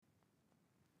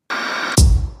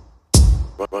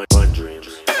Run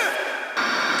dreams.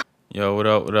 Yo, what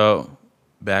up? What up?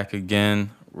 Back again.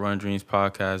 Run Dreams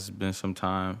podcast. It's been some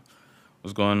time.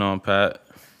 What's going on, Pat?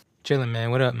 Chilling,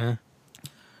 man. What up, man?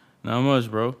 Not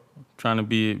much, bro. Trying to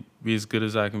be as good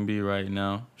as I can be right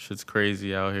now. Shit's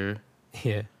crazy out here.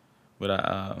 Yeah.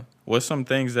 But what's some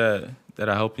things that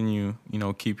are helping you,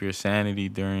 keep your sanity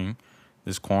during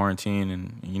this quarantine,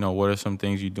 and what are some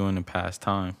things you do in the past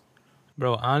time?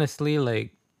 Bro,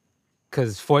 honestly,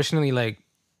 cause fortunately,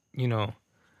 you know,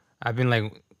 I've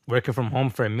been working from home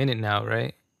for a minute now,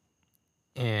 right?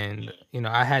 And,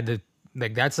 I had to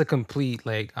that's a complete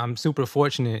I'm super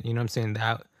fortunate, you know what I'm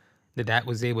saying, that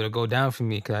was able to go down for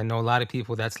me. Cause I know a lot of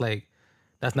people that's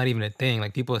not even a thing.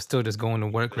 Like people are still just going to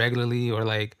work regularly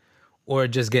or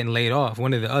just getting laid off,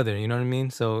 one or the other, you know what I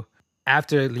mean? So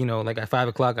after, at 5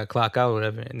 o'clock I clock out or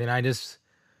whatever, and then I just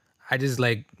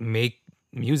make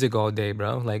music all day,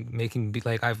 bro.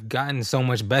 I've gotten so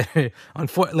much better.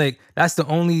 That's the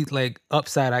only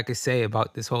upside I could say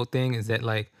about this whole thing is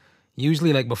that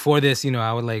usually before this,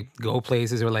 I would go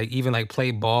places or even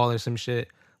play ball or some shit.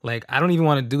 I don't even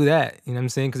want to do that, you know what I'm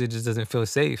saying? Because it just doesn't feel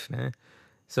safe, man.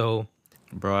 So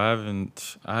Bro, I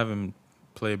haven't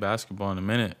played basketball in a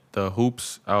minute. The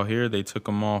hoops out here, they took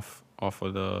them off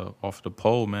the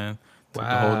pole, man. Took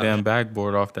the whole wow, damn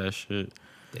backboard off that shit.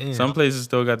 Some damn. places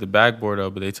still got the backboard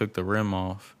up, but they took the rim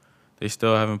off. They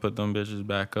still haven't put them bitches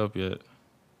back up yet.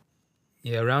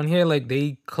 Yeah, around here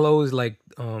they closed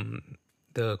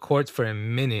the courts for a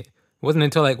minute. It wasn't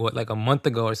until a month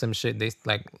ago or some shit they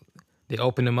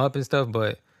opened them up and stuff.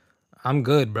 But I'm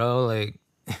good, bro.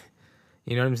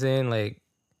 You know what I'm saying?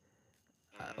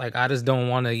 I just don't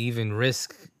want to even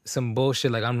risk some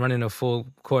bullshit. I'm running a full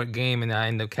court game and I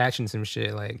end up catching some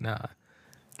shit. Nah,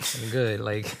 I'm good.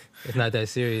 It's not that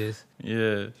serious.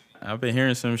 Yeah, I've been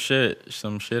hearing some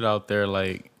shit out there.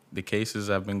 Like the cases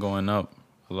have been going up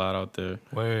a lot out there.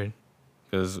 Word.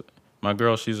 Cause my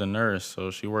girl, she's a nurse, so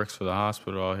she works for the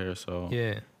hospital out here. So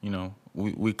Yeah.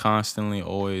 we constantly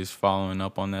always following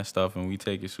up on that stuff, and we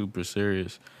take it super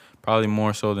serious. Probably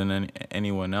more so than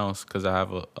anyone else, cause I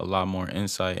have a lot more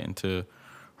insight into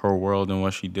her world and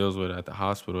what she deals with at the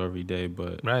hospital every day.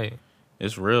 But Right.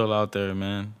 it's real out there,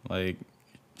 man. Like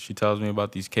she tells me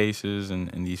about these cases and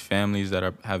these families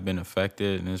that have been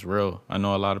affected, and it's real. I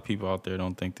know a lot of people out there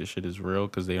don't think this shit is real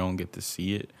because they don't get to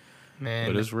see it, but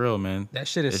Man, it's real, man. that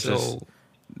shit is It's so just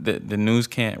the news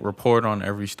can't report on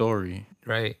every story.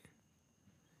 right.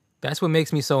 That's what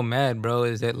makes me so mad, bro,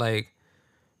 is that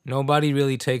nobody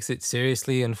really takes it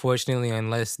seriously, unfortunately,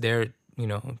 unless they're,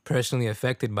 personally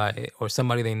affected by it or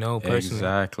somebody they know personally.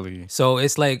 Exactly, So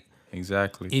it's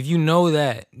exactly. if you know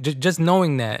that, just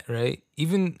knowing that, right?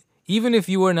 Even if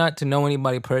you were not to know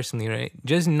anybody personally, right?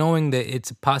 Just knowing that it's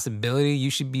a possibility,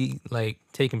 you should be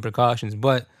taking precautions.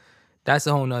 But that's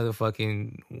a whole nother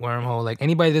fucking wormhole.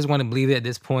 Anybody just want to believe it at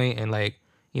this point and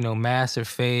masks are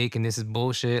fake and this is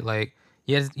bullshit.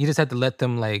 You just have to let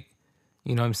them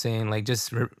you know what I'm saying?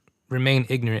 Just remain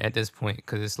ignorant at this point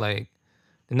because it's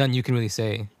there's nothing you can really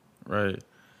say. Right.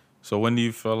 So when do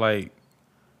you feel like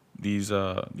these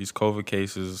COVID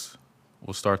cases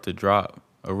will start to drop?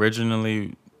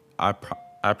 Originally, I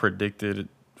predicted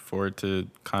for it to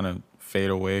kind of fade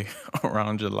away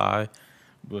around July,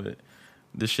 but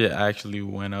this shit actually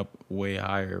went up way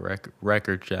higher,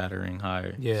 record shattering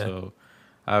higher. Yeah. So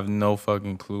I have no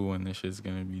fucking clue when this shit's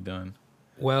gonna be done.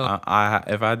 Well, I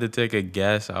if I had to take a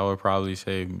guess, I would probably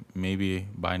say maybe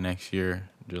by next year,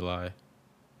 July.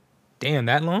 damn,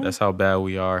 that long? That's how bad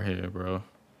we are here, bro.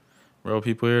 Bro,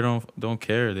 people here don't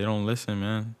care. They don't listen,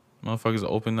 man. Motherfuckers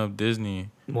opened up Disney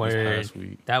this Word. past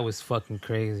week. That was fucking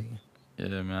crazy.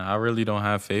 Yeah, man. I really don't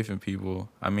have faith in people.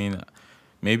 I mean,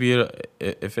 maybe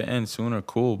if it ends sooner,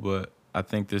 cool. But I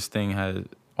think this thing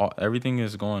everything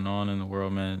is going on in the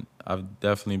world, man. I've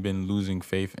definitely been losing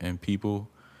faith in people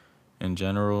in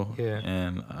general, Yeah.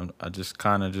 and I just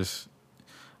kind of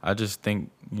I just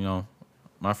think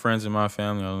my friends and my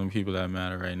family are the only people that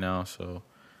matter right now. So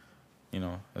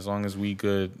as long as we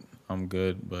good, I'm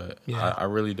good. But Yeah. I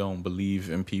really don't believe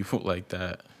in people like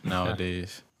that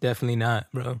nowadays. Definitely not,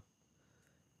 bro.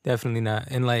 Definitely not.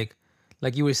 And like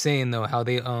you were saying though, how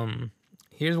they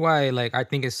here's why I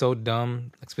think it's so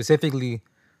dumb. Specifically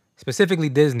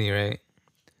Disney, right?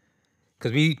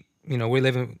 Because we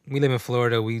live in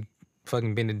Florida. We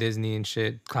fucking been to Disney and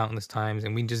shit countless times,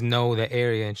 and we just know the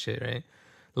area and shit, right?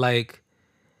 Like,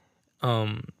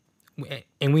 um,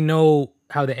 and we know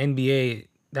how the NBA.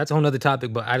 That's a whole nother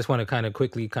topic, but I just want to kind of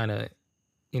quickly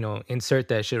insert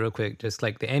that shit real quick. Just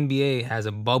the NBA has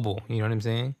a bubble, you know what I'm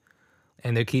saying?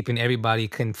 And they're keeping everybody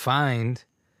confined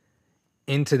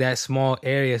into that small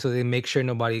area so they make sure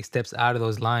nobody steps out of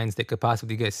those lines that could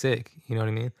possibly get sick. You know what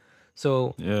I mean?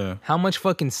 So Yeah, how much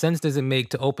fucking sense does it make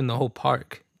to open the whole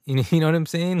park? You know what I'm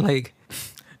saying? Like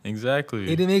it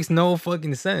exactly. makes no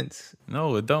fucking sense.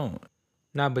 No, it don't.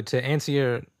 Nah, but to answer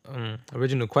your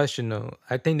original question though,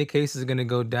 I think the case is gonna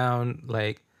go down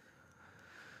like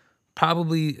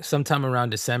probably sometime around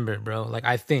December, bro. Like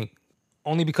I think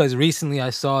only because recently I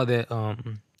saw that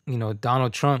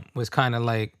Donald Trump was kind of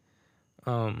like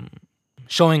um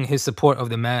showing his support of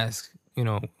the mask,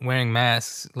 wearing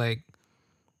masks like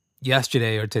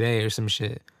yesterday or today or some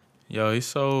shit. Yo, he's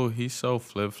so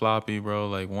flip floppy, bro.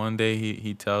 Like one day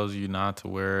he tells you not to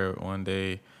wear it, one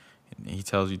day he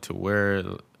tells you to wear it.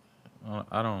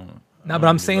 I Nah, but don't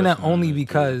I'm be saying that listening to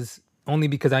this dude. only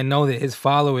because I know that his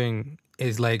following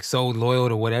is like so loyal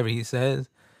to whatever he says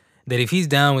that if he's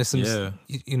down with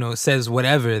Yeah. says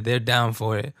whatever, they're down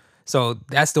for it. So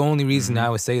that's the only reason Mm-hmm. I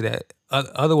would say that.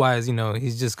 Otherwise,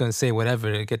 he's just gonna say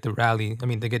whatever to get the rally. I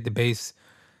mean, to get the base.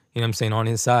 You know what I'm saying, on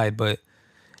his side. But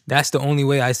that's the only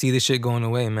way I see this shit going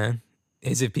away, man.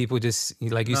 Is if people just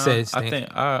like you Nah, said, stay.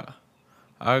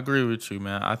 I agree with you,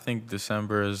 man. I think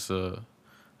December is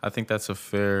I think that's a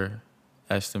fair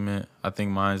estimate. I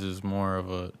think mine's is more of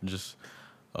a just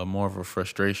a more of a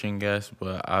frustration guess,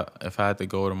 but if I had to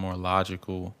go with a more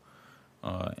logical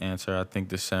answer, I think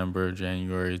December,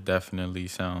 January definitely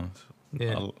sounds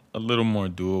Yeah, a little more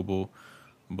doable.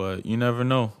 But you never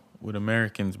know with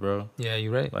Americans, bro. yeah,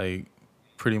 you're right. Like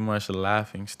pretty much a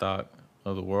laughing stock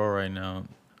of the world right now.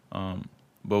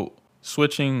 But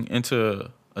switching into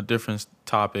a different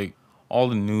topic, all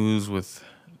the news with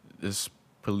this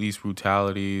police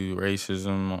brutality,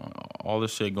 racism, all the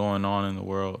shit going on in the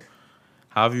world.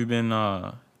 How have you been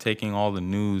taking all the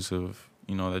news of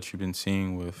that you've been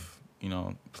seeing with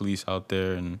police out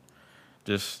there and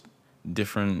just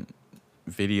different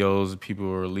videos people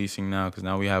are releasing now? Because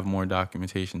now we have more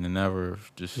documentation than ever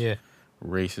of just Yeah.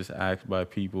 racist acts by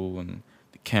people and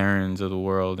the Karens of the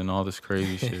world and all this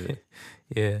crazy shit.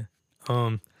 Yeah.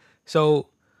 Um. So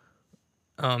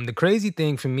the crazy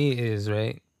thing for me is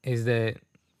right is that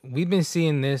we've been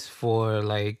seeing this for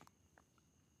like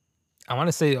I want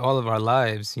to say all of our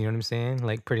lives. You know what I'm saying?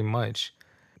 Like pretty much.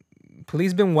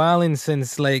 Police been wilding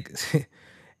since like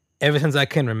ever since I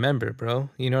can remember, bro.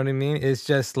 You know what I mean? It's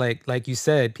just like you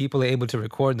said, people are able to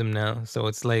record them now. So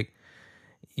it's like,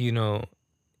 you know,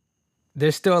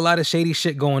 there's still a lot of shady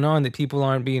shit going on that people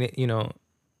aren't being,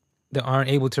 that aren't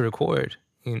able to record.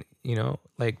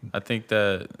 Like I think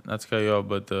that not to cut you off,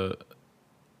 but the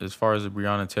as far as the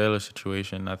Breonna Taylor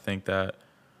situation, I think that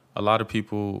a lot of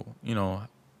people,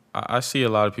 I see a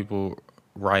lot of people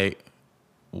write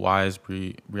why is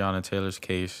Breonna Taylor's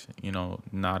case,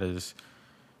 not as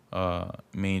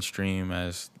mainstream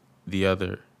as the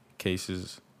other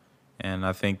cases, and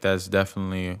I think that's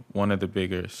definitely one of the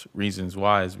biggest reasons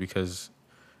why is because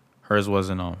hers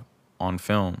wasn't on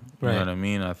film. You know right, what I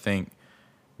mean? I think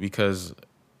because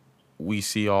we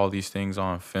see all these things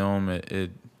on film,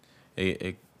 it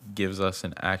gives us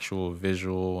an actual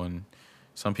visual, and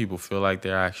some people feel like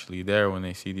they're actually there when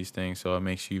they see these things, so it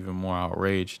makes you even more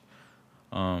outraged.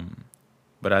 Um,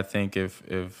 but I think if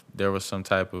there was some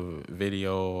type of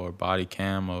video or body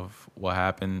cam of what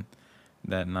happened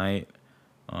that night,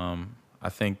 I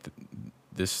think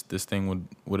this thing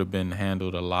would have been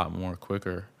handled a lot more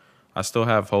quicker. I still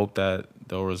have hope that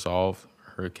they'll resolve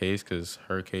her case because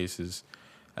her case is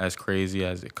as crazy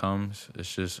as it comes.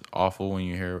 It's just awful when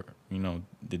you hear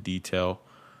the detail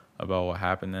about what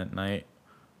happened that night.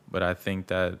 But I think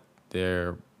that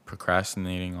they're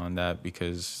procrastinating on that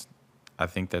because I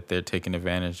think that they're taking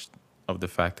advantage of the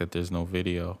fact that there's no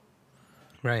video.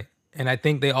 right. And I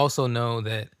think they also know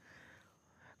that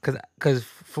because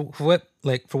for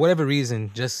whatever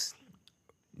reason, just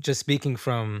speaking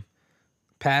from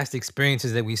past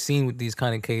experiences that we've seen with these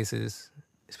kind of cases,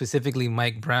 specifically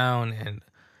Mike Brown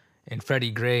and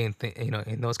Freddie Gray and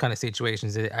in those kind of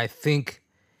situations, I think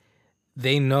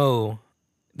they know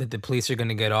that the police are going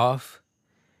to get off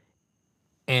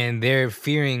and they're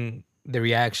fearing the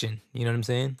reaction. You know what I'm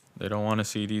saying? They don't want to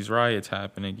see these riots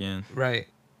happen again. Right.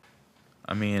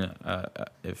 I mean,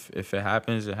 if it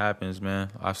happens, it happens,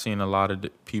 man. I've seen a lot of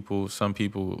people, some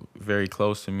people very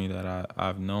close to me that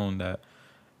I've known that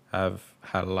have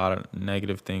had a lot of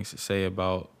negative things to say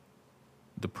about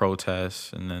the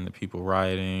protests and then the people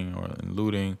rioting or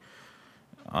looting.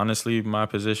 Honestly, my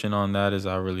position on that is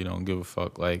I really don't give a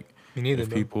fuck. Like, Me neither, if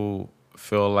bro. people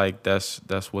feel like that's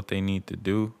what they need to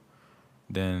do,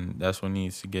 then that's what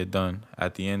needs to get done.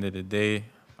 At the end of the day,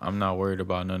 I'm not worried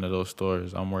about none of those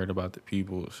stories. I'm worried about the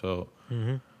people. So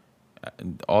Hmm.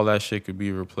 all that shit could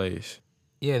be replaced.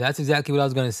 Yeah, that's exactly what I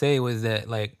was gonna say. Was that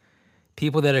like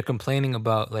people that are complaining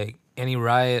about like any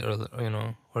riot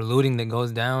or or looting that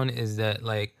goes down is that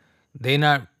like they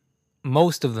not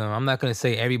most of them. I'm not gonna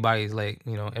say everybody's like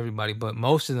everybody, but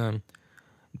most of them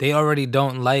they already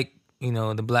don't like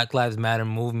the Black Lives Matter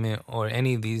movement or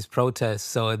any of these protests,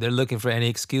 so they're looking for any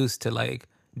excuse to like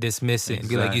dismiss it and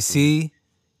be like, Exactly. you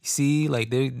see,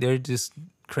 like they're just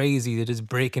crazy, they're just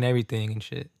breaking everything and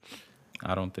shit.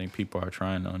 I don't think people are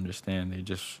trying to understand. They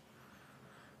just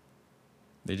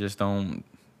don't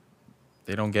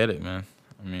get it, man.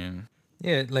 I mean,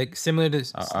 Yeah, like similar to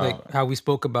I like how we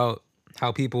spoke about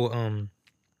how people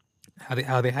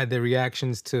how they had their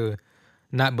reactions to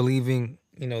not believing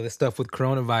the stuff with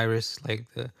coronavirus, like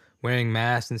the wearing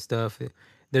masks and stuff.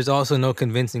 There's also no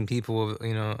convincing people of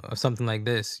of something like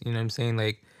this. You know what I'm saying?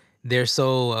 Like they're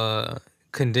so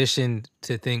conditioned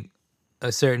to think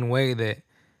a certain way that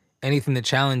anything that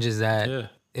challenges that yeah,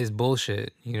 is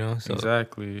bullshit. So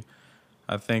exactly.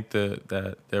 I think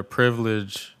that their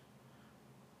privilege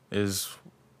is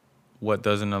what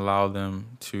doesn't allow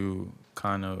them to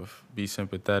kind of be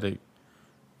sympathetic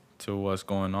to what's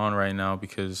going on right now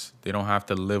because they don't have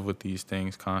to live with these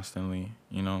things constantly.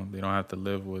 They don't have to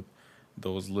live with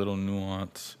those little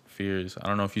nuanced fears. I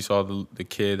don't know if you saw the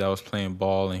kid that was playing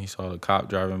ball and he saw the cop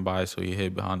driving by, so he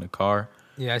hid behind the car.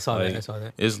 yeah, I saw that. I Like saw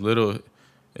that. it's little,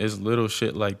 it's little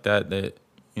shit like that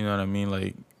you know what I mean.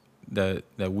 Like that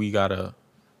we gotta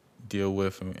deal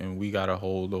with and we gotta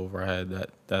hold over our head.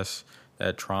 That's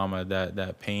that trauma,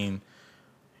 that pain.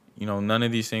 None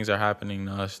of these things are happening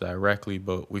to us directly,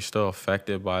 but we're still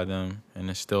affected by them and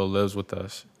it still lives with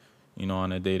us,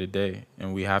 on a day to day.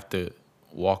 And we have to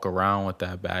walk around with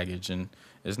that baggage. And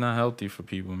it's not healthy for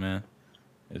people, man.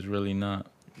 It's really not.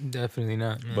 Definitely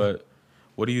not, man. But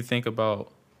what do you think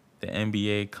about the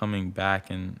NBA coming back?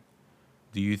 And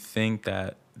do you think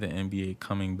that the NBA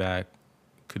coming back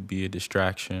could be a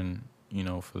distraction,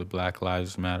 for the Black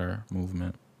Lives Matter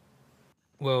movement?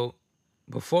 Well,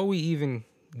 before we even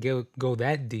go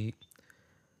that deep,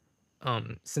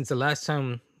 since the last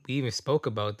time we even spoke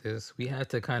about this, we had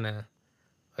to kind of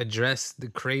address the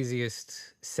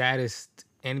craziest, saddest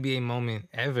NBA moment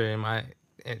ever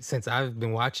since I've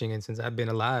been watching and since I've been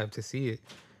alive to see it,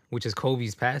 which is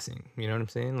Kobe's passing. You know what I'm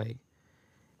saying? Like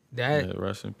that Yeah,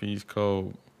 rest in peace,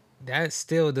 Kobe. that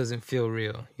still doesn't feel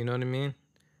real. You know what I mean?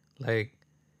 Like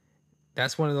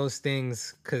that's one of those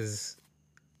things because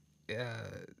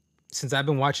since I've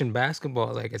been watching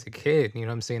basketball, like as a kid, you know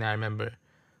what I'm saying? I remember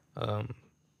um,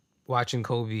 watching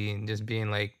Kobe and just being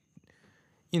like,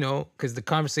 because the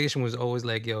conversation was always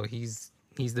like, yo, he's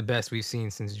the best we've seen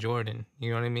since Jordan. You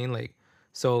know what I mean? Like,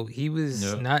 so he was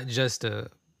Yeah. not just a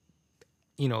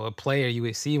player you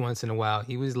would see once in a while.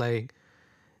 He was like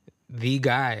the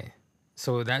guy.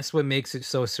 So that's what makes it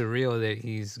so surreal that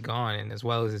he's gone, and as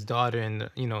well as his daughter, and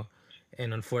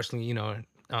and unfortunately,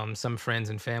 some friends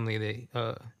and family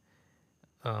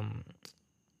um,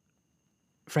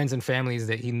 friends and families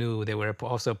that he knew that were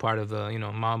also part of the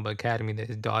Mamba Academy that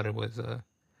his daughter was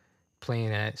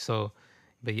playing at. So,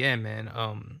 but yeah, man,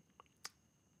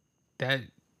 that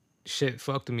shit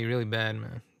fucked with me really bad,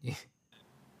 man.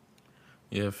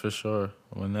 Yeah, for sure.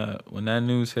 When that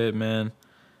news hit, man,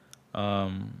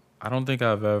 I don't think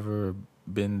I've ever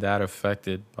been that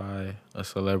affected by a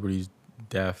celebrity's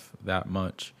death that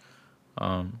much.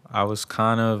 I was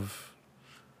kind of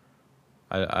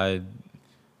I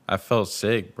I felt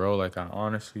sick, bro. Like I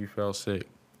honestly felt sick.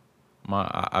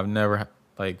 I've never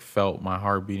like felt my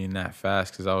heart beating that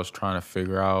fast because I was trying to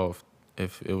figure out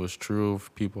if it was true,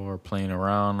 if people are playing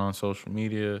around on social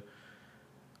media.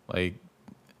 Like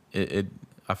it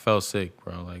I felt sick,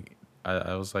 bro. Like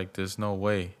I was like, there's no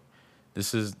way.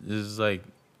 This is like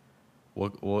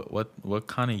what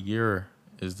kind of year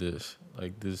is this?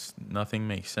 Like this nothing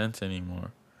makes sense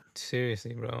anymore.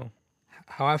 Seriously, bro.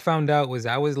 How I found out was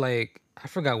I was like, I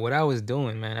forgot what I was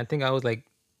doing, man. I think I was like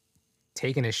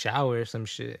taking a shower or some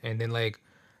shit, and then like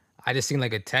I just seen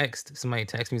like a text. Somebody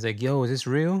text me, he's like, "Yo, is this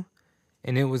real?"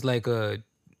 And it was like a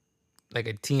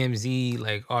TMZ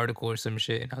like article or some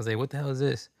shit, and I was like, "What the hell is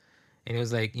this?" And it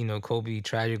was like, Kobe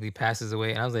tragically passes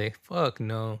away. And I was like, fuck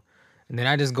no. And then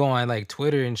I just go on like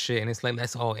Twitter and shit, and it's like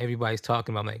that's all everybody's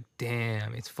talking about. I'm like,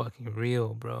 damn, it's fucking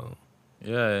real, bro.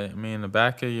 Yeah, I mean, in the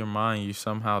back of your mind, you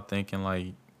somehow thinking like,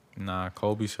 nah,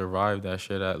 Kobe survived that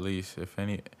shit at least. If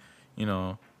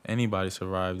anybody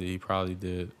survived it, he probably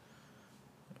did.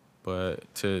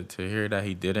 But to hear that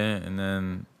he didn't, and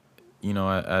then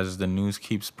as the news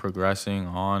keeps progressing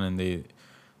on, and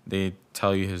they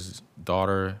tell you his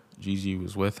daughter Gigi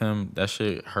was with him, that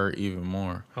shit hurt even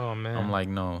more. Oh I'm man. like,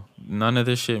 no, none of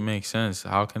this shit makes sense.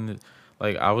 How can it,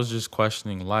 like I was just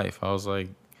questioning life. I was like,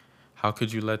 how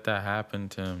could you let that happen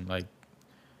to him? Like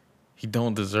he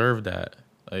don't deserve that.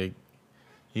 Like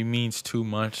he means too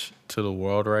much to the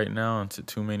world right now and to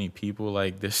too many people.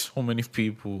 Like there's so many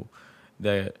people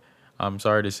that I'm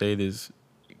sorry to say this,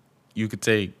 you could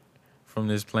take from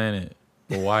this planet.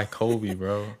 But why Kobe,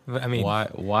 bro? But I mean, Why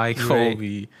you're right.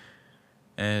 Kobe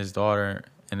and his daughter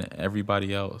and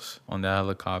everybody else on that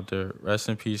helicopter? Rest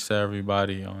in peace to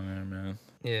everybody on there, man.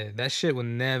 Yeah, that shit will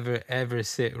never ever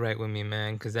sit right with me,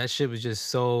 man. Cause that shit was just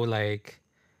so like,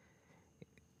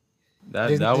 That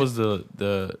there's, that was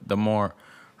the more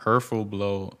hurtful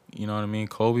blow. You know what I mean?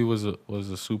 Kobe was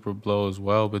a super blow as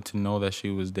well, but to know that she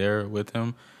was there with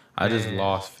him, I just man,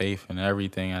 lost faith in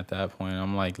everything at that point.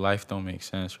 I'm like, life don't make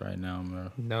sense right now,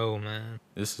 bro. no, man.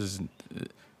 This is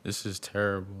this is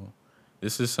terrible.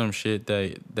 This is some shit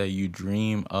that you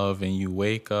dream of and you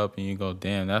wake up and you go,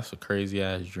 damn, that's a crazy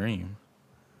ass dream.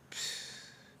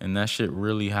 And that shit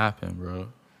really happened, bro.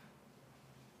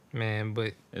 Man,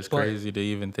 It's but crazy to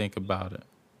even think about it.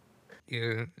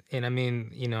 yeah, and I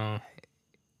mean,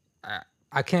 I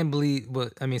I can't believe.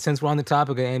 But I mean, since we're on the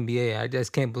topic of NBA, I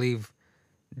just can't believe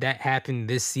that happened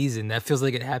this season. That feels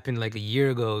like it happened like a year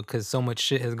ago because so much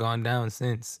shit has gone down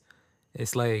since.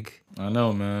 It's like I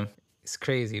know, man. it's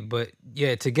crazy. But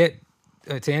yeah, to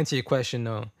answer your question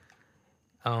though,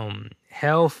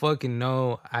 hell fucking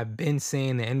no. I've been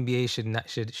saying the NBA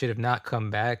should have not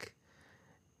come back.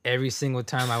 Every single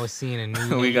time I was seeing a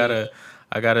new we NBA. gotta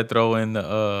I gotta throw in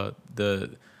the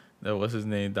what's his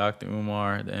name, Dr.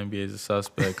 Umar, the NBA is a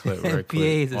suspect clip right quick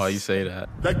NBA is a while you say that.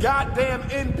 The goddamn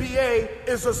NBA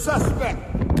is a suspect.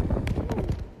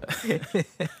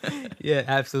 Yeah,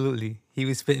 absolutely. He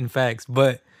was spitting facts,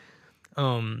 but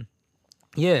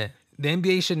yeah, the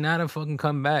NBA should not have fucking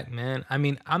come back, man. I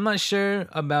mean, I'm not sure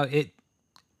about it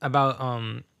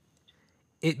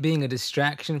being a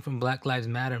distraction from Black Lives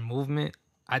Matter movement.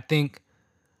 I think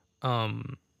you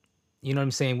know what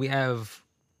I'm saying, we have,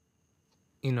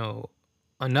 you know,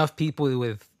 enough people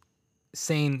with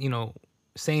sane,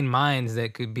 sane minds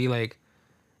that could be like,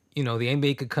 the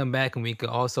NBA could come back and we could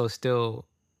also still,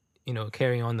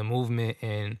 carry on the movement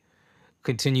and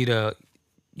continue to,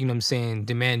 what I'm saying,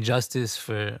 demand justice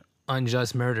for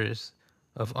unjust murders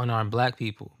of unarmed black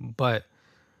people. But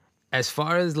as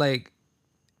far as like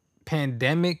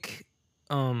pandemic,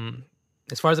 um,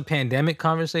 as far as the pandemic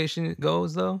conversation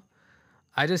goes though,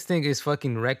 I just think it's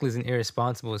fucking reckless and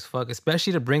irresponsible as fuck,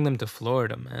 especially to bring them to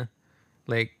Florida, man.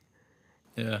 Like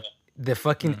Yeah. the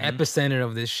fucking epicenter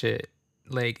of this shit.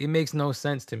 Like it makes no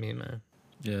sense to me, man.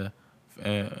 Yeah.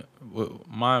 And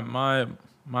my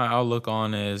outlook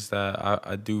on it is that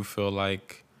I do feel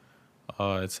like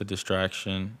it's a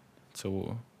distraction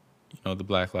to the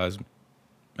Black Lives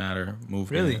Matter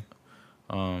movement.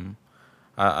 Really?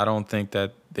 I don't think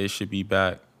that they should be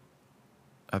back.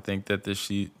 I think that this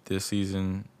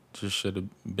season just should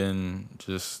have been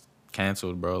just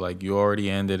canceled, bro. Like you already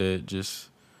ended it, just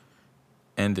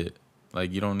end it.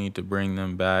 Like you don't need to bring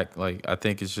them back. Like I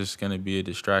think it's just gonna be a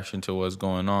distraction to what's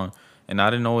going on. And I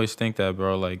didn't always think that,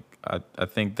 bro. Like I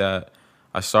think that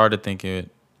I started thinking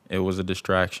it was a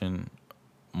distraction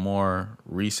more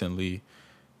recently,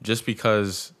 just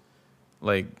because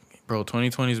like bro,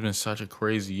 2020 has been such a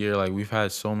crazy year. Like we've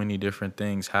had so many different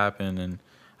things happen, and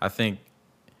I think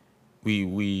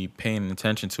we paying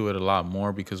attention to it a lot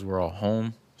more because we're all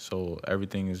home. So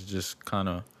everything is just kind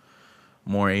of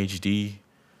more HD,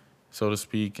 so to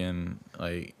speak, and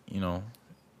like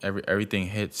everything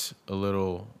hits a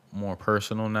little more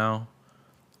personal now.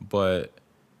 But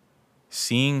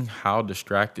seeing how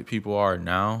distracted people are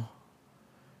now,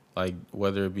 like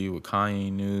whether it be with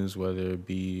Kanye news, whether it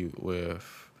be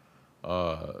with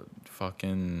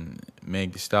fucking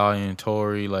Meg Thee Stallion,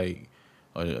 Tory, like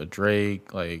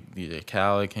Drake, like DJ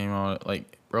Khaled came out,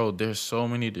 like bro, there's so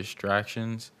many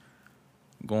distractions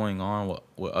going on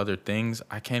with other things.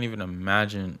 I can't even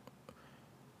imagine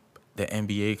the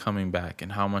NBA coming back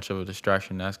and how much of a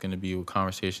distraction that's going to be with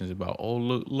conversations about, oh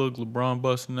look LeBron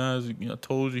busting ass,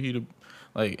 told you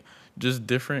like just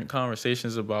different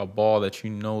conversations about ball that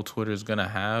Twitter's going to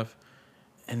have,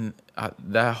 and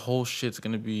that whole shit's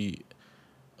going to be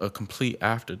a complete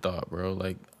afterthought, bro.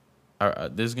 Like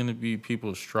there's going to be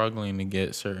people struggling to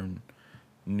get certain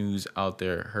news out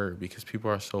there heard because people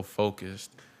are so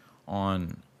focused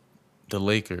on the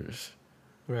Lakers.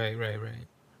 Right.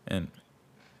 And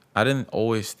I didn't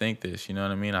always think this, you know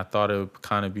what I mean? I thought it would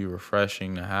kind of be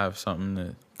refreshing to have something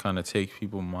to kind of take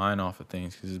people's mind off of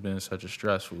things because it's been such a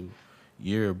stressful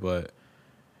year. But,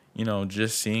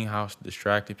 just seeing how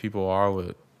distracted people are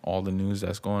with all the news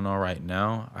that's going on right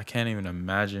now, I can't even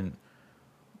imagine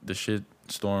the shit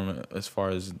storm as far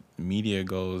as media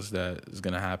goes that is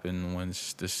gonna happen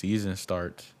once the season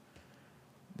starts.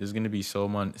 There's gonna be so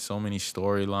many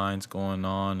storylines going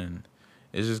on, and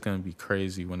it's just gonna be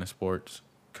crazy when the sports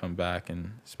come back,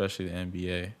 and especially the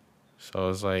NBA. So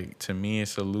it's like, to me,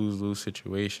 it's a lose-lose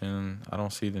situation. I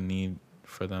don't see the need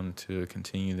for them to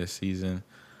continue this season.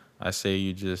 I say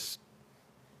you just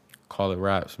call it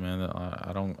wraps, man.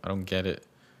 I don't get it.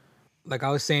 Like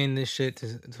I was saying this shit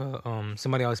to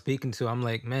somebody I was speaking to. I'm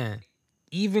like, man,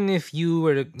 even if you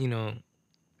were to,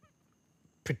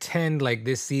 pretend like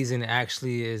this season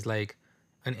actually is like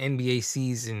an NBA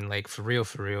season, like for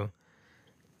real,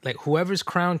 like whoever's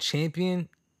crowned champion,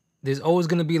 there's always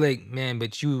gonna be like, man,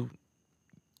 but you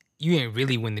ain't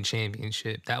really win the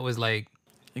championship. That was like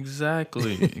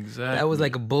Exactly, that was exactly.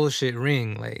 like a bullshit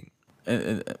ring. Like,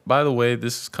 And by the way,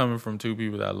 this is coming from two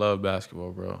people that love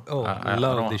basketball, bro. oh, I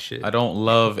love don't this shit. I don't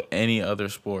love any other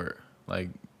sport. Like,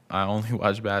 I only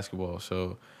watch basketball.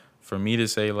 So for me to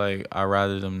say like I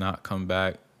rather them not come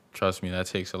back, trust me, that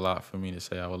takes a lot for me to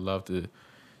say. I would love to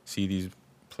see these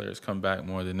players come back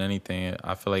more than anything.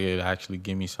 I feel like it would actually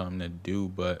give me something to do,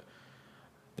 but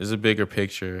there's a bigger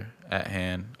picture at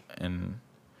hand, and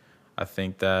I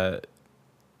think that,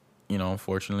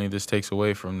 unfortunately, this takes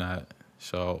away from that.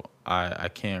 So I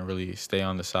can't really stay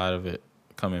on the side of it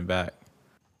coming back.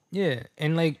 Yeah,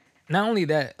 and like not only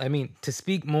that, I mean, to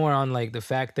speak more on like the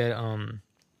fact that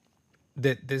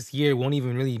that this year won't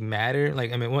even really matter.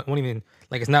 Like, I mean, won't even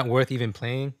like it's not worth even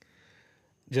playing,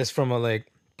 just from a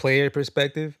like player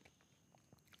perspective.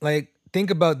 Like,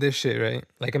 think about this shit, right?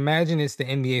 Like, imagine it's the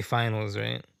NBA Finals,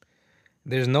 right?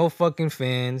 There's no fucking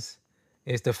fans.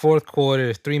 It's the fourth quarter.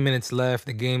 There's 3 minutes left.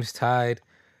 The game's tied.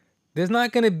 There's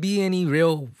not gonna be any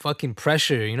real fucking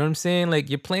pressure. You know what I'm saying? Like,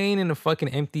 you're playing in a fucking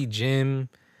empty gym.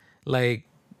 Like,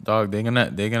 Dog, they're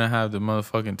gonna have the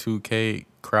motherfucking 2K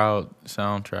crowd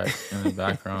soundtrack in the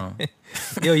background.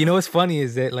 yo, you know what's funny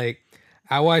is that like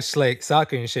I watch like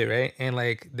soccer and shit, right? And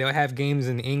like they'll have games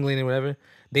in England and whatever.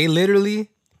 They literally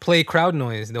play crowd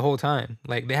noise the whole time.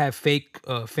 Like they have fake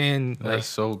fan like That's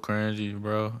so cringy,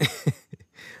 bro.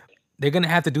 they're gonna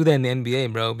have to do that in the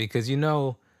NBA, bro, because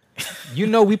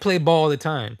we play ball all the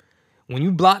time. When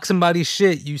you block somebody's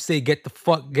shit, you say get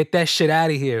that shit out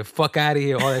of here, fuck out of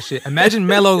here, all that shit.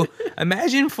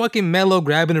 Imagine fucking Melo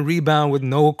grabbing a rebound with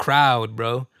no crowd,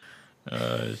 bro.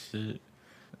 Shit.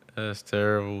 That's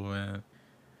terrible, man.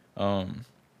 Um,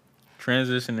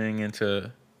 Transitioning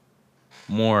into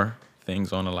more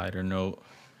things on a lighter note.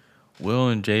 Will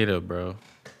and Jada, bro.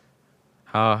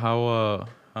 How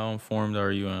informed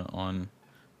are you on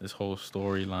this whole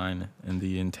storyline and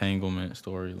the entanglement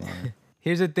storyline?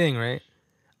 Here's the thing, right?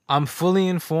 I'm fully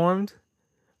informed,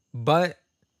 but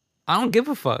I don't give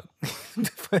a fuck.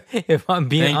 If I'm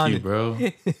being Thank you, honest. bro.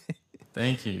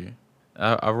 Thank you.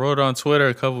 I wrote on Twitter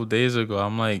a couple days ago.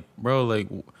 I'm like, bro,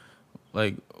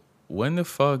 like when the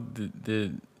fuck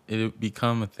did it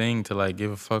become a thing to like give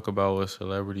a fuck about what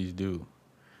celebrities do?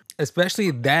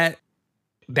 Especially that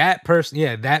person,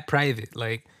 yeah, that private.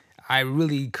 Like I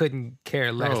really couldn't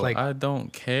care less, Bro, like I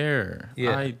don't care.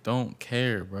 Yeah. I don't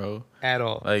care, bro. at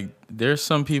all. Like, there's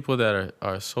some people that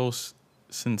are so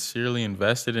sincerely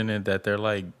invested in it that they're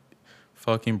like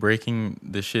fucking breaking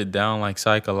the shit down like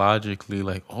psychologically.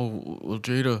 Like, oh, well,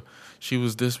 Jada, she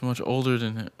was this much older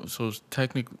than him, so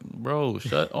technically, bro,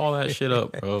 shut all that shit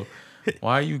up, bro.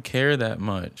 Why you care that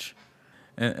much?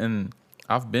 And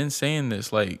I've been saying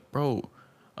this, like, bro,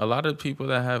 a lot of people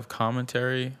that have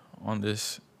commentary on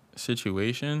this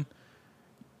situation,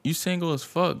 you single as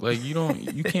fuck. Like,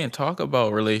 you can't talk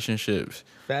about relationships.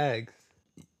 Facts.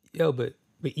 Yo, but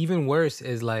even worse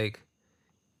is like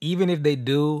even if they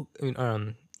do, I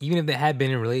mean, even if they had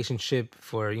been in a relationship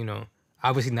for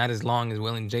obviously not as long as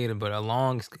Will and Jada, but a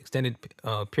long extended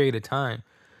period of time,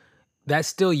 that's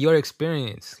still your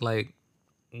experience. Like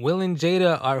Will and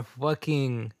Jada are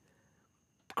fucking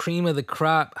cream of the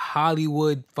crop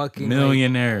Hollywood fucking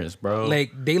Millionaires, bro.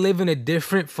 like they live in a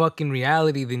different fucking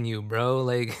reality than you, bro.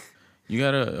 Like You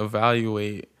gotta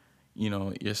evaluate,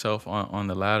 yourself on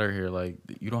the ladder here. Like,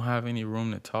 you don't have any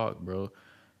room to talk, bro.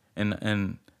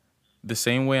 And the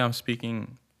same way I'm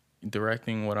speaking,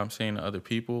 directing what I'm saying to other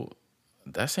people,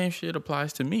 that same shit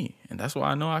applies to me. And that's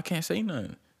why I know I can't say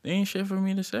nothing. There ain't shit for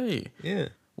me to say. yeah.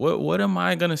 What am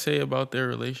I gonna say about their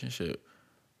relationship?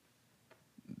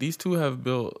 These two have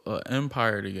built an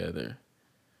empire together.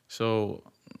 So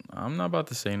I'm not about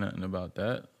to say nothing about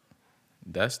that.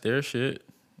 That's their shit.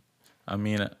 I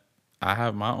mean, I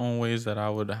have my own ways that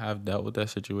I would have dealt with that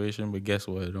situation, but guess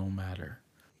what? It don't matter.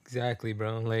 Exactly,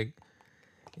 bro. Like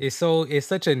it's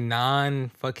such a non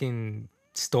fucking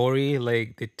story,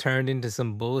 like it turned into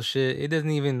some bullshit. It doesn't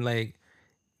even like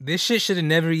this shit should have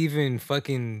never even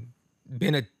fucking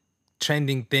been a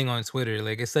trending thing on Twitter.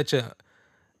 Like it's such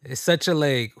a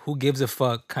like who gives a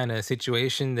fuck kind of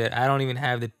situation that I don't even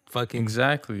have the fucking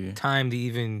Exactly. time to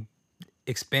even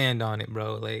expand on it,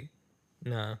 bro. Like,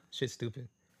 nah, shit's stupid.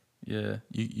 Yeah,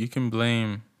 you can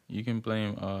blame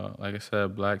like I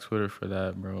said, Black Twitter for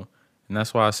that, bro. And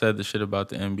that's why I said the shit about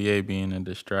the NBA being a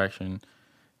distraction.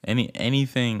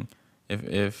 Anything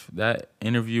if that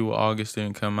interview with August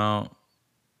didn't come out,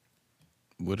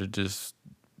 would have just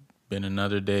been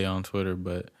another day on Twitter.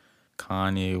 But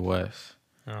Kanye West,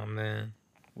 Oh man.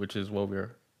 which is what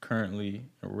we're currently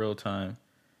in real time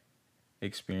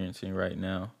experiencing right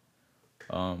now,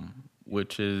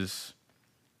 which is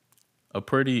a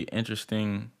pretty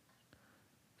interesting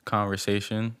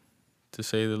conversation, to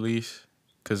say the least,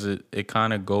 because it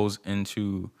kind of goes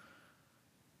into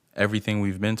everything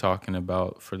we've been talking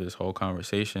about for this whole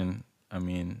conversation. I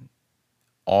mean,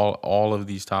 all of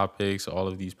these topics, all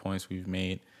of these points we've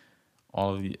made,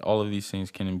 all of these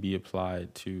things can be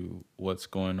applied to what's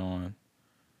going on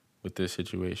with this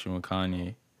situation with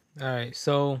Kanye. All right,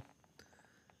 so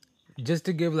just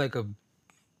to give like a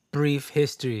brief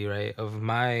history, right, of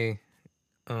my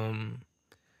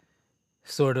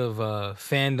sort of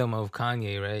fandom of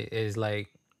Kanye, right, is like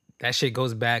that shit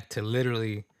goes back to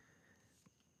literally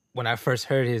when I first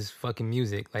heard his fucking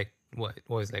music, like what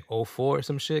was it, like '04 or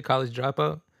some shit, College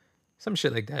Dropout, some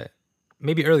shit like that,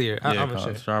 maybe earlier. Yeah, I'm not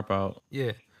sure. College Dropout.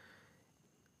 Yeah,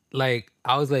 like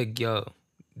I was like, yo,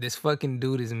 this fucking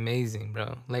dude is amazing,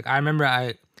 bro. Like I remember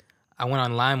I went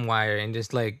on LimeWire and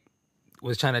just like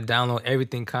was trying to download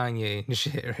everything Kanye and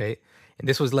shit, right? And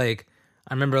this was like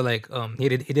I remember like he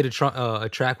did a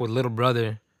track with Little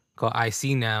Brother called I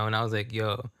See Now, and I was like,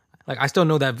 yo, like I still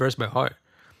know that verse by heart.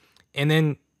 And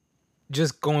then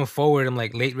just going forward, I'm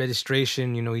like Late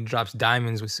Registration, you know, he drops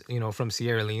Diamonds with, you know, from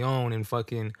Sierra Leone, and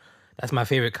fucking that's my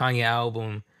favorite Kanye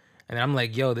album. And I'm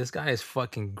like, yo, this guy is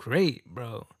fucking great,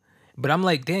 bro. But I'm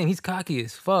like, damn, he's cocky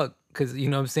as fuck. Cause you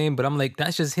know what I'm saying? But I'm like,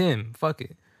 that's just him. Fuck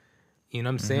it. You know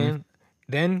what I'm saying?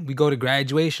 Then we go to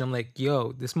Graduation. I'm like,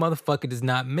 yo, this motherfucker does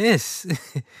not miss.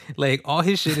 Like all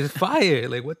his shit is fire.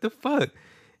 Like what the fuck?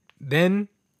 Then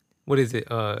what is it?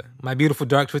 My Beautiful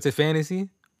Dark Twisted Fantasy?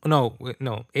 No,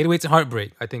 808s and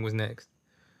Heartbreak, I think was next.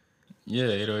 Yeah,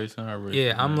 808s and Heartbreak.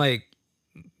 Yeah, I'm like,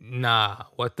 nah,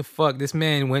 what the fuck? This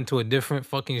man went to a different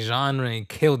fucking genre and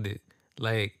killed it.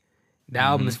 Like, the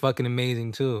album is fucking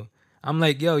amazing too. I'm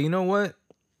like, yo, you know what?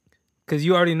 Because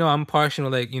you already know I'm partial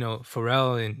to like, you know,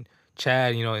 Pharrell and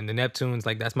Chad, you know, and the Neptunes.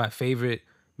 Like, that's my favorite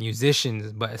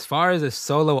musicians. But as far as a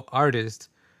solo artist,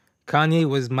 Kanye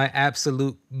was my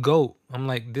absolute GOAT. I'm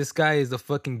like, this guy is the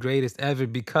fucking greatest ever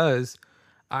because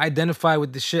I identify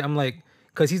with the shit. I'm like,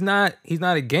 because he's not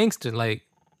a gangster. Like,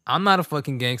 I'm not a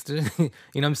fucking gangster. You know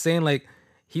what I'm saying? Like,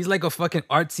 he's like a fucking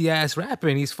artsy ass rapper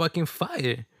and he's fucking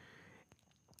fire.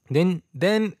 Then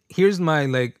here's my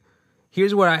like,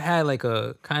 here's where I had like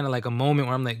a kind of like a moment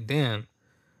where I'm like, damn,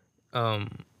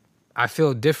 I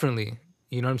feel differently.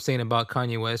 You know what I'm saying about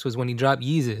Kanye West was when he dropped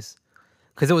Yeezus.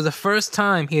 Because it was the first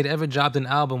time he had ever dropped an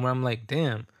album where I'm like,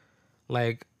 damn,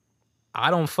 like,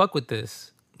 I don't fuck with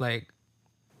this. Like,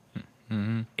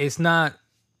 it's not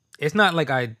like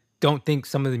I don't think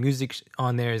some of the music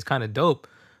on there is kind of dope,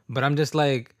 but I'm just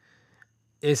like,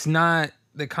 it's not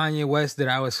the Kanye West that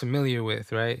I was familiar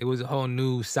with, right? It was a whole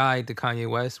new side to Kanye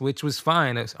West, which was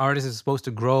fine. As artists are supposed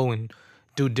to grow and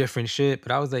do different shit,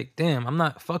 but I was like, damn, I'm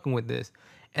not fucking with this.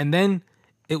 And then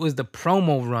it was the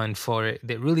promo run for it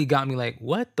that really got me like,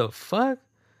 what the fuck?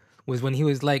 Was when he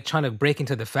was like trying to break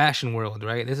into the fashion world,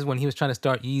 right? This is when he was trying to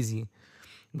start Yeezy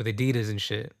with Adidas and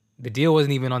shit. The deal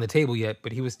wasn't even on the table yet,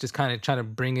 but he was just kind of trying to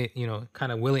bring it, you know,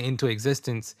 kind of will it into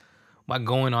existence by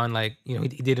going on like, you know, he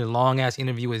did a long ass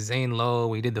interview with Zane Lowe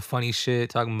where he did the funny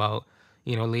shit talking about,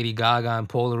 you know, Lady Gaga and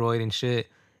Polaroid and shit.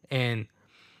 And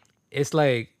it's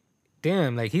like,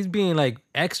 damn, like he's being like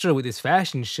extra with his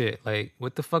fashion shit. Like,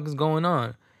 what the fuck is going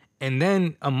on? And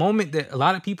then a moment that a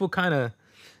lot of people kind of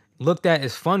looked at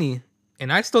as funny,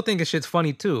 and I still think this shit's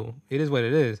funny too. It is what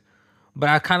it is. But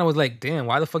I kind of was like, damn,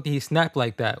 why the fuck did he snap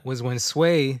like that? Was when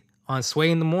Sway, on Sway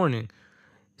in the Morning,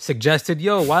 suggested,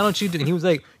 yo, why don't you do, and he was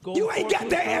like, You ain't got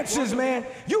the answers, man.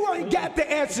 You ain't got the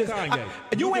answers.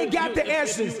 You ain't got the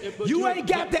answers. You ain't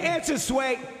got the answers,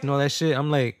 Sway. and all that shit.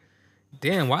 I'm like,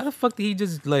 damn, why the fuck did he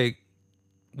just like,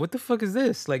 what the fuck is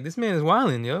this? Like, this man is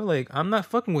wilding, yo. Like, I'm not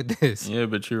fucking with this. Yeah,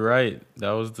 but you're right.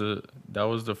 That was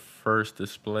the first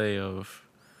display of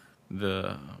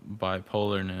the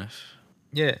bipolarness.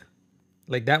 Yeah.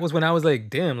 Like, that was when I was like,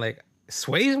 damn, like,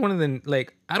 Sway's one of the,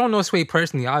 like, I don't know Sway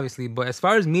personally, obviously, but as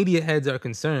far as media heads are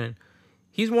concerned,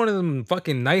 he's one of them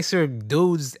fucking nicer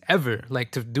dudes ever.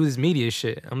 Like, to do this media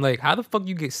shit. I'm like, how the fuck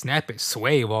you get snapped at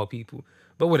Sway of all people?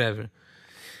 But whatever.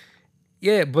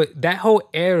 Yeah, but that whole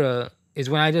era is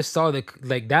when I just saw the,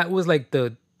 like, that was like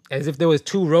the, as if there was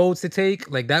two roads to take.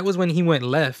 Like, that was when he went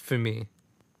left for me.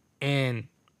 And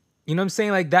you know what I'm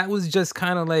saying? Like, that was just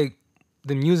kind of like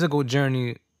the musical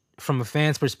journey from a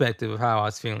fan's perspective of how I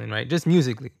was feeling, right? Just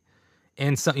musically.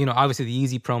 And so, you know, obviously the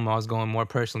Easy promo, I was going more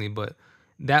personally, but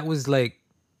that was like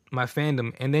my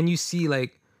fandom. And then you see,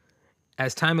 like,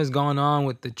 as time has gone on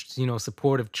with the, you know,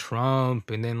 support of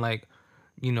Trump, and then, like,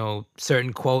 you know,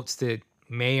 certain quotes that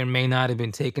may or may not have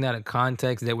been taken out of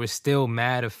context that were still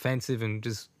mad offensive and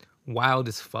just wild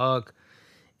as fuck.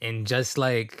 And just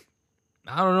like,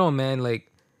 I don't know, man,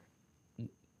 like,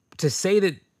 to say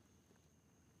that,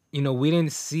 you know, we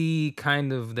didn't see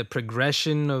kind of the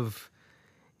progression of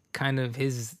kind of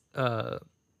his, I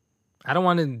don't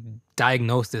want to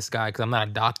diagnose this guy because I'm not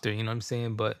a doctor, you know what I'm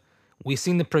saying? But we've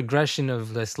seen the progression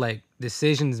of this, like,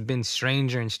 decisions been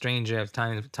stranger and stranger as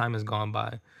time has gone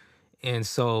by. And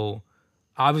so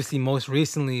obviously most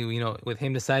recently, you know, with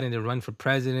him deciding to run for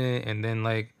president, and then,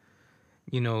 like,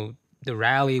 you know, the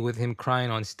rally with him crying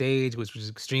on stage, which was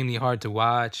extremely hard to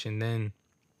watch. And then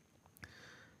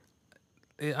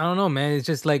I don't know, man. It's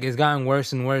just like it's gotten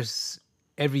worse and worse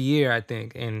every year, I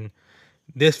think. And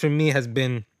this for me has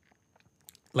been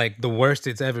like the worst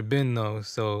it's ever been, though.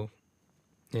 So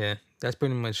yeah, that's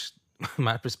pretty much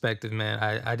my perspective, man.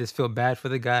 I just feel bad for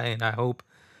the guy, and I hope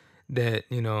that,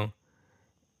 you know,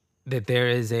 that there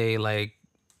is a, like,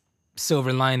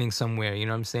 silver lining somewhere, you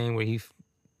know what I'm saying, where he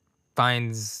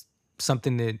finds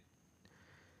something that,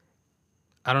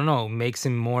 I don't know, makes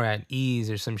him more at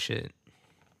ease or some shit.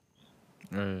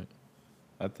 Right.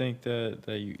 I think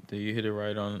that you hit it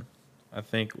right on. I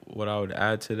think what I would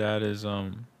add to that is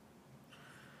I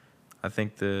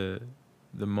think the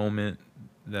moment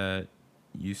that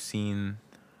you seen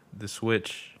the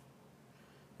switch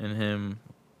in him,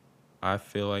 I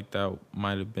feel like that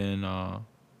might have been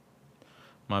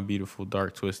My Beautiful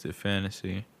Dark Twisted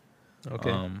Fantasy.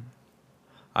 Okay.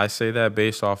 I say that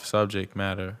based off subject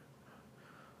matter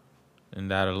and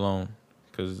that alone,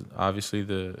 because obviously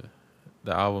the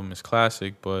album is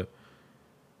classic, but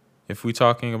if we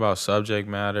talking about subject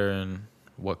matter and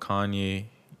what Kanye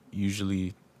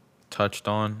usually touched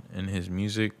on in his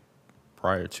music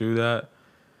prior to that,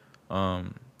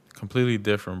 completely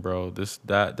different, bro.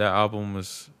 That album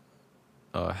was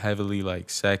heavily, like,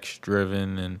 sex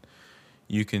driven, and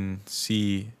you can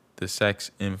see the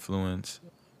sex influence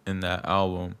in that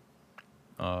album.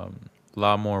 A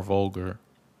lot more vulgar,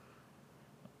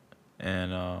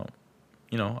 and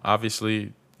you know,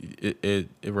 obviously it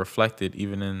reflected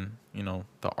even in, you know,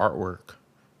 the artwork.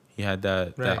 He had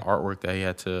that artwork that he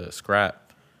had to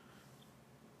scrap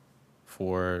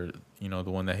for, you know,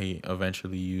 the one that he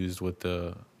eventually used with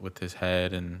his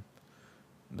head and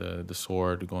the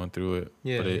sword going through it.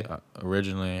 Yeah, but it,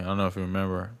 originally, I don't know if you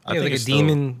remember. I think like a it's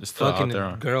demon still out fucking there.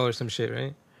 a girl or some shit,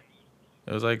 right?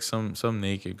 It was like some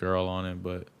naked girl on it,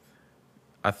 but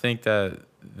I think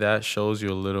that shows you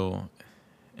a little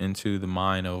into the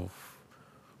mind of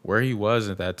where he was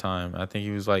at that time. I think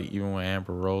he was, like, even with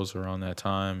Amber Rose around that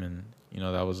time, and, you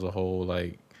know, that was the whole,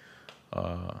 like,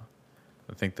 I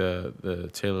think the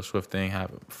Taylor Swift thing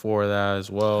happened before that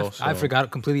as well. I forgot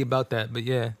completely about that, but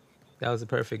yeah, that was a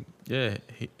perfect. Yeah,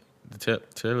 the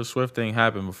Taylor Swift thing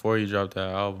happened before he dropped that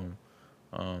album.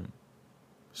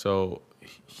 So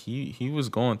he was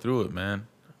going through it, man.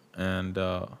 And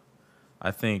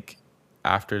I think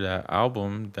after that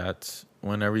album, that's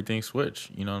when everything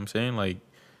switched. You know what I'm saying? Like,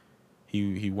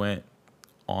 he went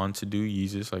on to do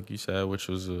Yeezus, like you said, which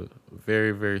was a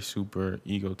very, very super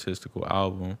egotistical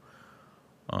album.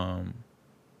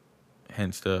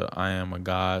 Hence the I Am a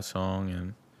God song.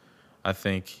 And I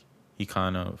think he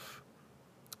kind of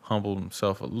humbled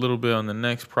himself a little bit on the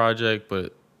next project,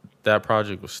 but that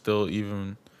project was still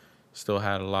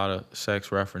had a lot of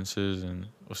sex references and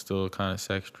was still kind of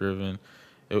sex driven.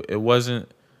 It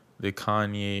wasn't the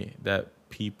Kanye that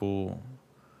people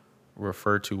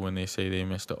refer to when they say they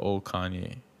miss the old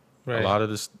Kanye. Right. A lot of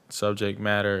the subject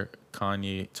matter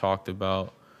Kanye talked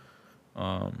about,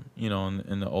 you know,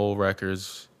 in the old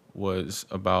records was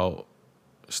about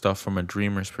stuff from a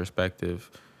dreamer's perspective.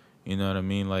 You know what I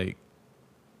mean? Like,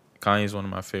 Kanye's one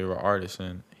of my favorite artists,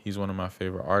 and he's one of my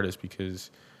favorite artists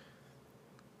because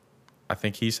I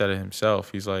think he said it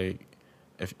himself. He's like,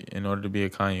 if in order to be a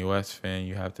Kanye West fan,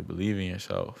 you have to believe in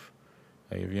yourself.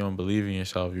 Like, if you don't believe in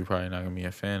yourself, you're probably not gonna be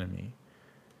a fan of me.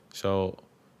 So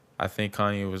I think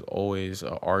Kanye was always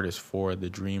an artist for the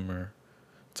dreamer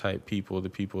type people, the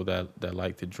people that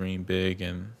like to dream big,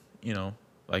 and you know,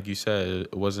 like you said,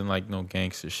 it wasn't like no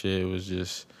gangster shit. It was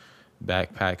just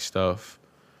backpack stuff,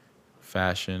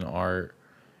 fashion, art.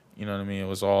 You know what I mean? It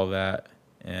was all that,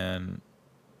 and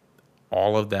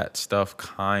all of that stuff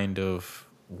kind of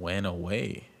went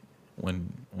away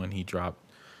when he dropped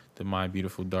the My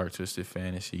Beautiful Dark Twisted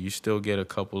Fantasy. You still get a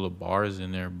couple of bars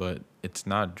in there, but it's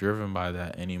not driven by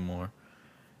that anymore.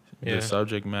 The Yeah.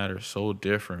 subject matter is so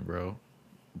different, bro,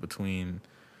 between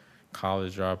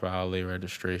college dropout, late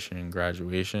registration, and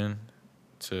graduation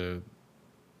to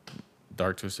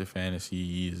Dark Twisted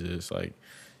Fantasy. It's like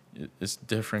it's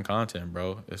different content,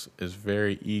 bro. It's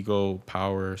very ego,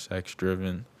 power, sex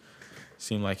driven.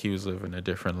 Seemed like he was living a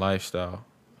different lifestyle,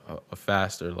 a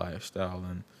faster lifestyle,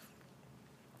 and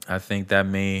I think that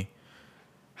may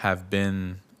have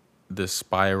been the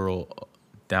spiral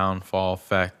downfall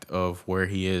effect of where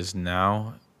he is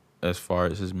now as far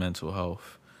as his mental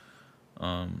health.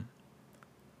 Um,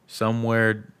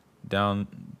 Somewhere down,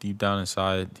 deep down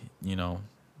inside, you know,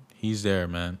 he's there,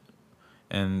 man.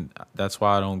 And that's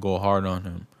why I don't go hard on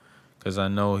him because I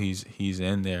know he's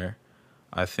in there.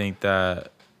 I think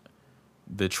that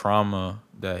the trauma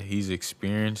that he's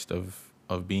experienced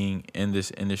of being in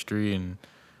this industry and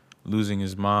losing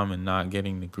his mom and not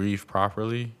getting the grief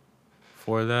properly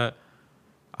for that,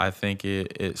 I think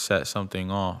it set something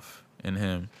off in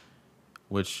him,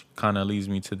 which kind of leads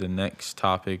me to the next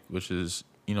topic, which is,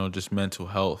 you know, just mental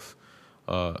health.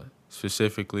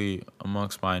 Specifically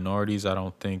amongst minorities, I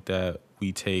don't think that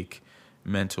we take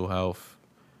mental health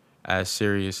as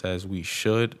serious as we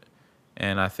should.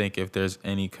 And I think if there's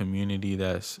any community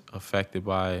that's affected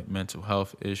by mental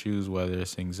health issues, whether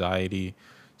it's anxiety,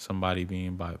 somebody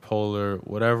being bipolar,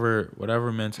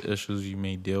 whatever mental issues you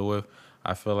may deal with,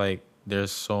 I feel like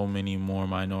there's so many more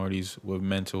minorities with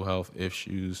mental health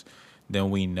issues than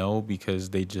we know because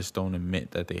they just don't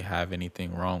admit that they have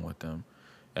anything wrong with them.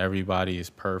 Everybody is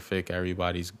perfect,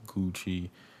 everybody's Gucci.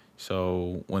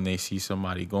 So when they see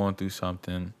somebody going through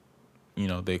something, you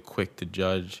know, they're quick to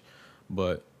judge,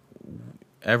 but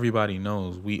everybody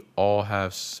knows we all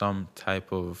have some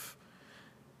type of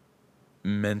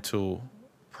mental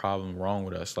problem wrong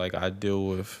with us. Like I deal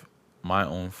with my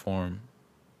own form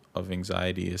of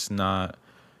anxiety. It's not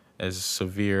as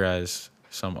severe as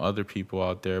some other people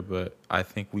out there, but I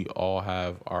think we all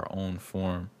have our own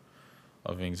form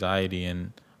of anxiety,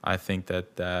 and I think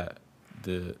that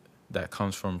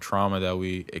comes from trauma that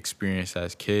we experienced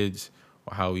as kids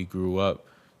or how we grew up,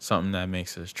 something that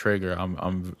makes us trigger.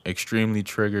 I'm extremely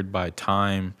triggered by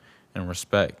time and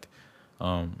respect.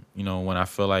 You know, when I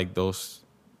feel like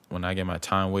when I get my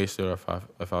time wasted, or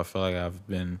if I feel like I've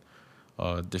been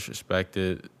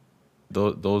disrespected,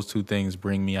 those two things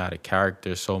bring me out of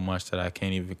character so much that I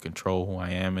can't even control who I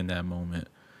am in that moment.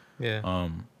 Yeah.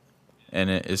 And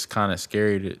it's kind of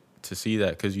scary to see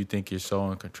that because you think you're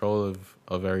so in control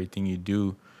of everything you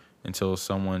do until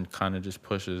someone kind of just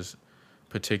pushes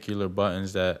particular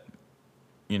buttons that,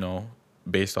 you know,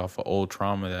 based off of old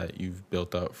trauma that you've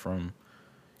built up from,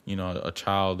 you know, a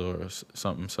child or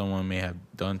something someone may have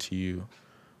done to you,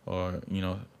 or, you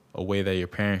know, a way that your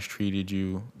parents treated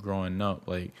you growing up.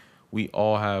 Like, we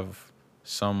all have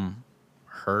some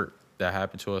hurt that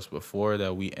happened to us before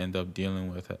that we end up dealing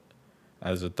with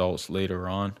as adults later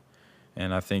on.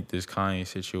 And I think this Kanye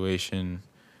situation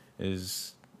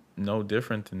is no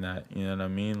different than that. You know what I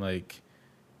mean? Like,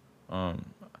 but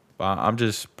I'm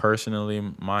just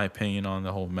personally, my opinion on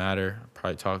the whole matter,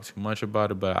 probably talk too much about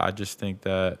it, but I just think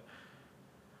that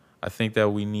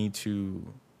we need to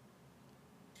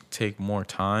take more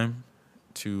time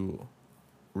to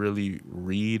really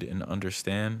read and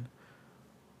understand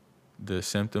the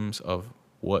symptoms of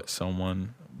what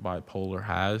someone bipolar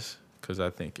has. Because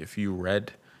I think if you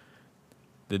read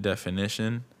the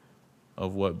definition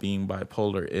of what being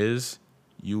bipolar is,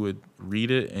 you would read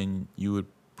it and you would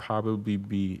probably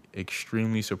be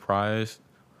extremely surprised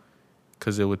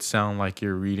because it would sound like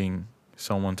you're reading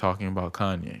someone talking about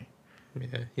Kanye.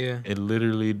 Yeah. It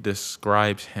literally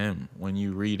describes him when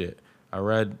you read it. I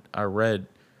read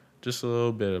just a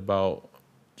little bit about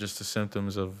just the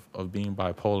symptoms of being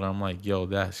bipolar. I'm like, yo,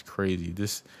 that's crazy.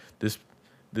 This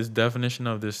definition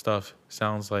of this stuff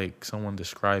sounds like someone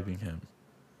describing him.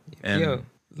 And Yo,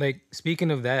 like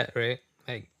speaking of that, right?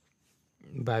 Like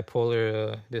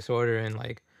bipolar disorder and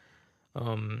like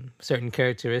certain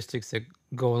characteristics that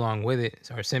go along with it,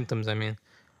 or symptoms. I mean,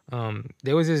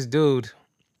 there was this dude,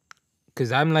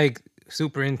 because I'm like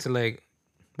super into like,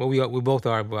 well, we both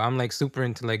are, but I'm like super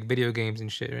into like video games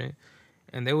and shit, right?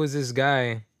 And there was this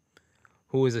guy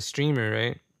who was a streamer,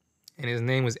 right? and his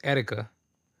name was Erica.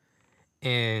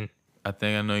 And I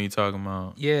think I know you talking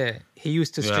about. yeah, he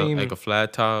used to Yeah, stream like a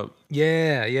flat top.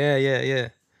 yeah.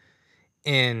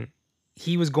 And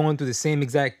he was going through the same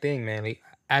exact thing, man. Like,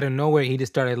 out of nowhere, he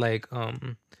just started like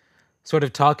sort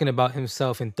of talking about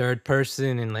himself in third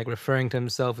person and like referring to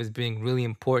himself as being really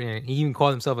important. And he even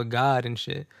called himself a god and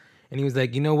shit. And he was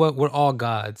like, you know what? We're all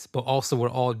gods, but also we're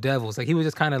all devils. Like he was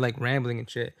just kind of like rambling and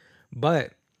shit.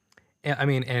 But I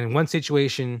mean, and in one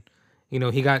situation, you know,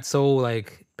 he got so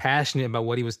like passionate about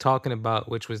what he was talking about,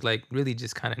 which was like really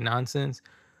just kind of nonsense.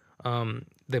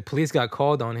 The police got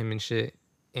called on him and shit,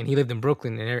 and he lived in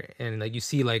Brooklyn, and like you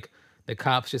see like the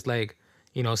cops just like,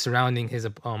 you know, surrounding his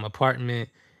apartment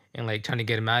and like trying to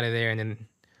get him out of there, and then,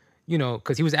 you know,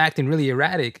 because he was acting really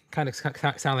erratic, kind of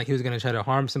sound like he was gonna try to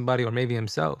harm somebody or maybe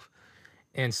himself.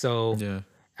 And so Yeah.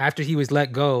 after he was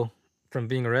let go from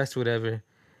being arrested, whatever,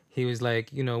 he was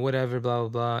like, you know, whatever, blah blah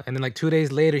blah. And then like 2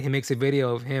 days later, he makes a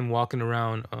video of him walking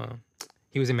around.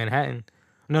 He was in Manhattan.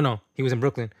 No, he was in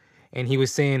Brooklyn, and he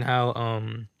was saying how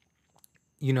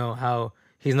you know, how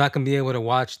he's not gonna be able to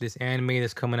watch this anime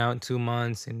that's coming out in 2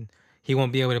 months, and he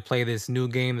won't be able to play this new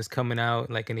game that's coming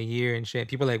out like in a year and shit.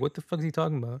 People are like, what the fuck is he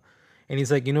talking about? And he's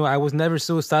like, you know, I was never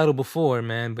suicidal before,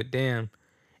 man, but damn.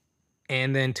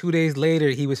 And then 2 days later,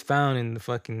 he was found in the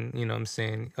fucking, you know what I'm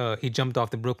saying? He jumped off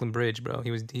the Brooklyn Bridge, bro.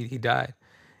 He died.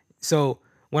 So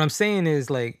what I'm saying is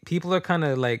like people are kind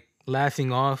of like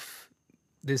laughing off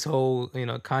this whole, you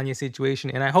know, Kanye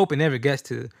situation, and I hope it never gets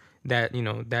to that, you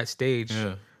know, that stage.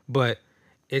 Yeah. But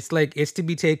it's like it's to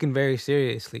be taken very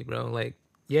seriously, bro. Like,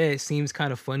 yeah, it seems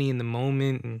kind of funny in the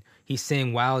moment, and he's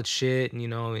saying wild shit, and you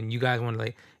know, and you guys want to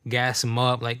like gas him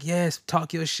up, like, yes,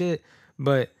 talk your shit.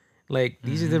 But like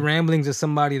these are the ramblings of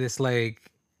somebody that's like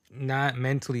not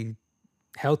mentally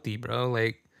healthy, bro.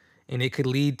 Like, and it could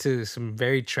lead to some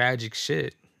very tragic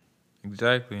shit.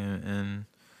 Exactly. And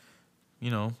you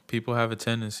know, people have a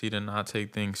tendency to not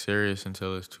take things serious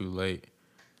until it's too late.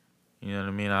 You know what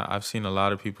I mean? I've seen a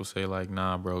lot of people say like,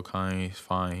 nah, bro, Kanye's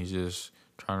fine. He's just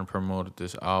trying to promote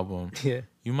this album. Yeah.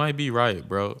 You might be right,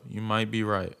 bro. You might be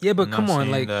right. Yeah, but I'm not come on,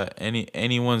 saying like- that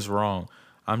anyone's wrong.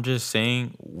 I'm just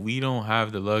saying we don't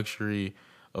have the luxury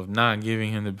of not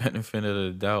giving him the benefit of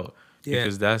the doubt. Yeah.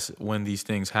 Because that's when these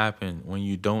things happen. When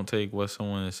you don't take what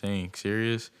someone is saying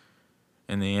serious,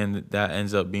 and that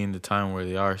ends up being the time where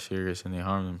they are serious and they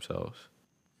harm themselves.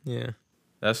 Yeah.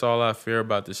 That's all I fear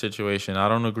about the situation. I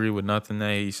don't agree with nothing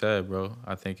that he said, bro.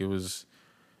 I think it was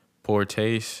poor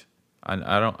taste. I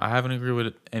haven't agreed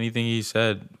with anything he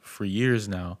said for years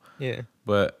now. Yeah.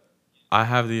 But I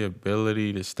have the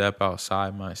ability to step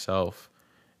outside myself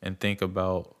and think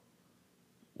about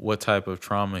what type of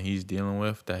trauma he's dealing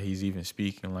with that he's even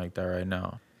speaking like that right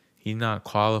now. He's not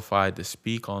qualified to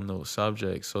speak on those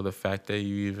subjects. So the fact that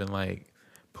you even like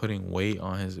putting weight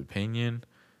on his opinion,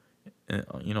 and,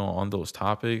 you know, on those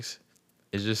topics,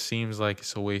 it just seems like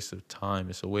it's a waste of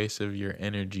time. It's a waste of your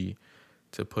energy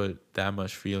to put that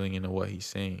much feeling into what he's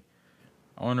saying.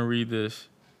 I want to read this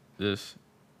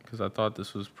because I thought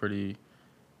this was pretty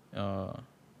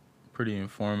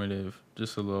informative.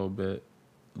 Just a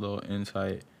little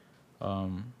insight.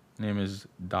 Name is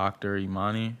Dr.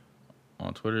 Imani.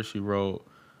 On Twitter, she wrote,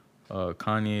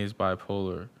 Kanye is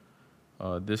bipolar.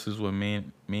 This is what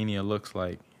mania looks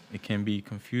like. It can be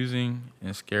confusing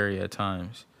and scary at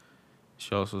times.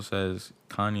 She also says,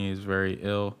 Kanye is very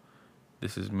ill.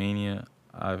 This is mania.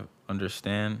 I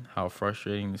understand how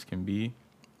frustrating this can be,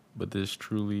 but this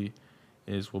truly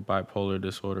is what bipolar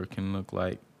disorder can look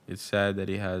like. It's sad that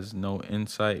he has no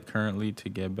insight currently to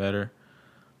get better.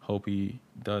 Hope he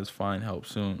does find help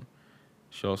soon.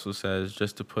 She also says,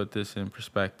 just to put this in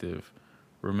perspective,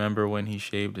 remember when he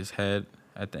shaved his head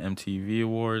at the MTV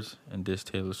Awards and dissed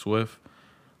Taylor Swift?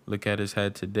 Look at his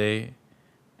head today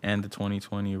and the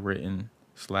 2020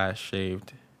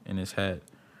 written/shaved in his head.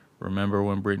 Remember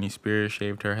when Britney Spears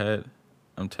shaved her head?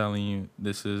 I'm telling you,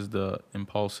 this is the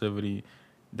impulsivity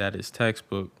that is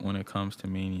textbook when it comes to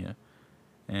mania.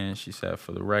 And she said,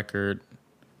 for the record,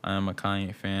 I am a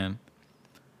Kanye fan.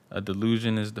 A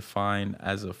delusion is defined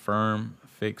as a firm,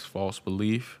 fixed, false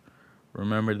belief.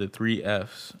 Remember the 3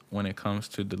 F's when it comes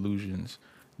to delusions.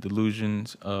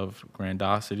 Delusions of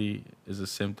grandiosity is a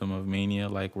symptom of mania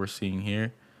like we're seeing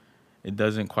here. It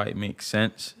doesn't quite make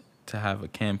sense to have a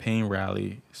campaign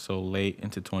rally so late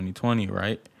into 2020,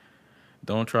 right?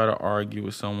 Don't try to argue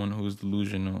with someone who's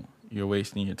delusional. You're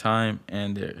wasting your time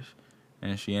and theirs.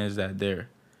 And she ends that there.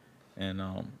 And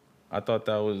I thought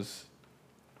that was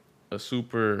a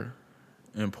super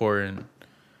important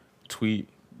tweet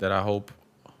that I hope,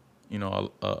 you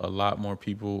know, a lot more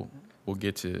people will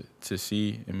get to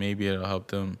see, and maybe it'll help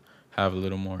them have a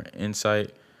little more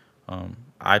insight.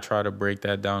 I try to break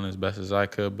that down as best as I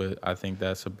could, but I think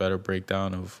that's a better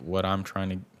breakdown of what I'm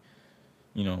trying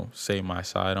to, say my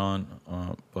side on.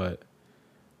 But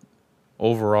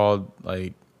overall,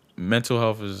 like, mental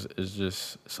health is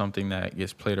just something that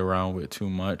gets played around with too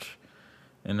much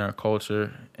in our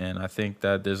culture, and I think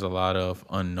that there's a lot of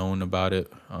unknown about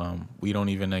it. We don't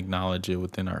even acknowledge it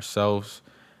within ourselves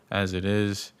as it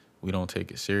is. We don't take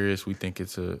it serious. We think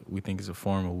it's a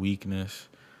form of weakness.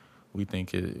 We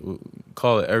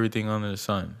call it everything under the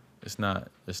sun. It's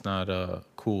not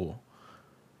cool,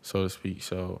 so to speak.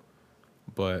 So,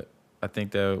 but I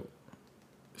think that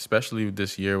especially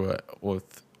this year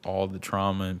with all the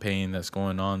trauma and pain that's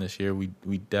going on this year,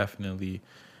 we definitely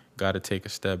got to take a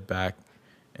step back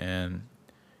and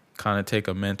kind of take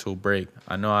a mental break.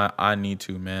 I know I need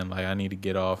to, man. Like, I need to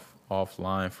get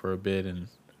offline for a bit, and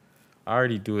I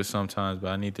already do it sometimes, but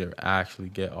I need to actually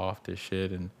get off this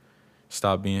shit and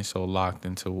stop being so locked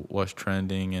into what's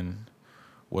trending and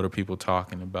what are people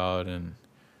talking about and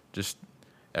just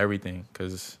everything,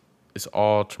 because it's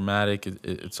all traumatic.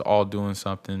 It's all doing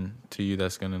something to you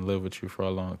that's going to live with you for a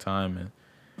long time, and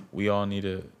we all need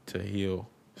to heal.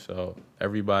 So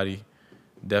everybody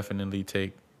definitely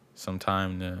take some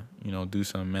time to, do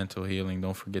some mental healing.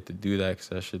 Don't forget to do that, because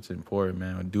that shit's important,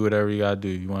 man. Do whatever you got to do.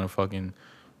 You want to fucking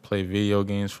play video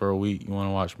games for a week. You want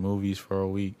to watch movies for a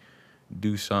week.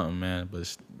 Do something, man.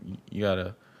 But you got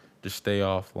to just stay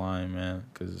offline, man,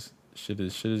 because shit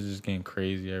is just getting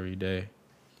crazy every day.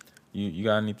 You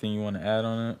got anything you want to add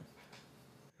on it?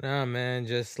 Nah, man,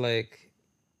 just like,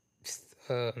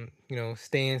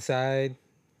 stay inside.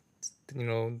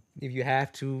 If you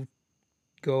have to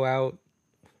go out,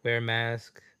 wear a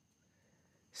mask.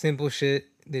 Simple shit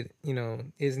that,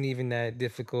 isn't even that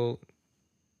difficult.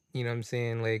 You know what I'm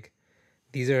saying? Like,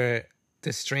 these are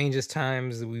the strangest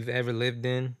times that we've ever lived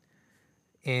in.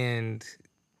 And,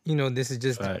 this is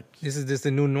just Facts.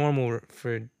 a new normal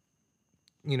for,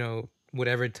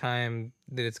 whatever time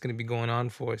that it's going to be going on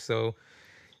for. So,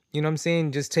 you know what I'm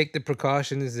saying? Just take the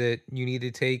precautions that you need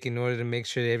to take in order to make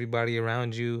sure that everybody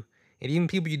around you and even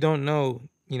people you don't know,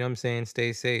 what I'm saying,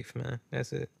 stay safe, man.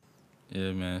 That's it.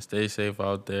 Yeah, man. Stay safe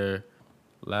out there.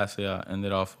 Lastly, I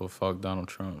ended off with fuck Donald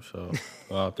Trump. So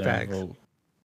go out there and Facts. vote.